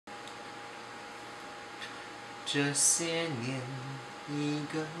这些年，一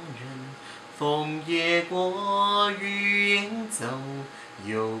个人，风也过，雨也走，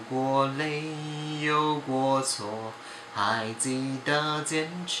有过泪，有过错，还记得坚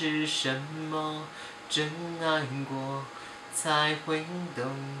持什么？真爱过，才会懂，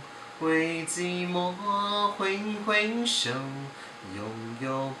为寂寞挥手，拥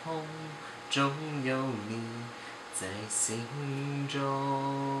有梦，终有你在心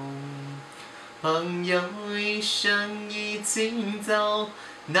中。朋友一生一起走，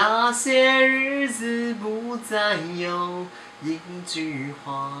那些日子不再有。一句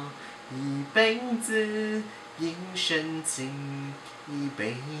话，一辈子，一生情，一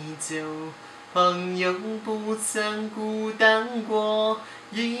杯酒。朋友不曾孤单过，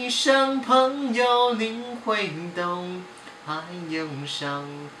一声朋友你会懂。还有伤，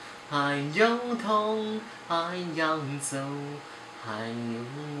还有痛，还要走，还有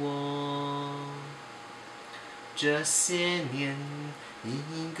我。这些年，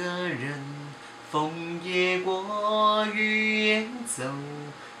一个人，风也过，雨也走，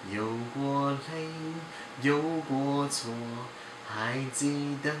有过泪，有过错，还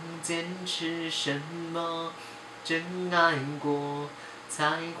记得坚持什么？真爱过，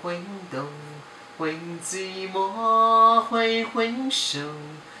才会懂，为寂寞挥手，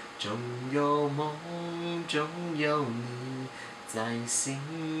终有梦，终有你在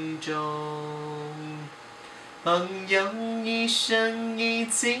心中。朋友一生一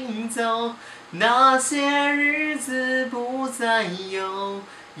起走，那些日子不再有。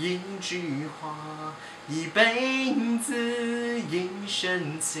一句话，一辈子，一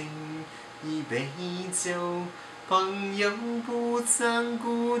生情，一杯酒。朋友不曾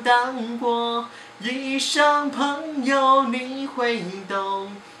孤单过，一声朋友你会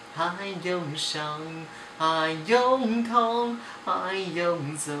懂。还有伤，还有痛，还有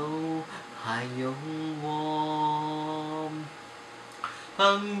走，还有我。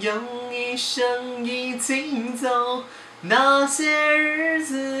朋友一生一起走，那些日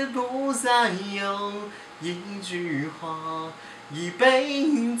子不再有。一句话，一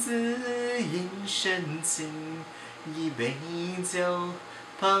辈子，一生情，一杯酒。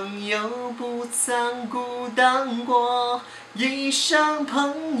朋友不曾孤单过，一声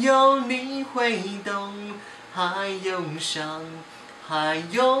朋友你会懂。还有伤，还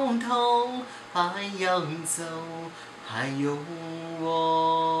有痛，还要走，还有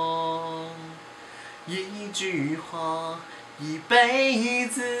我。一句话，一辈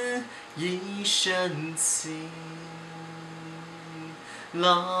子，一生情。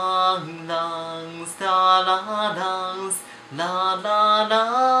浪浪撒啦浪，啦啦浪，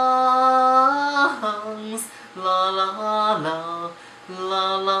啦啦浪，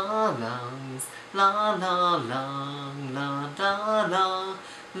啦啦浪，啦啦浪，啦啦浪，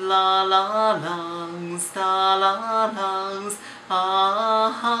啦啦浪，撒啦浪，啊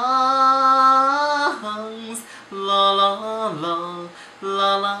哈，啦啦浪，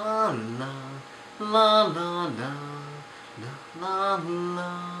啦啦浪，啦啦浪。啦啦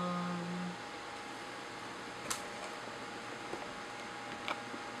啦。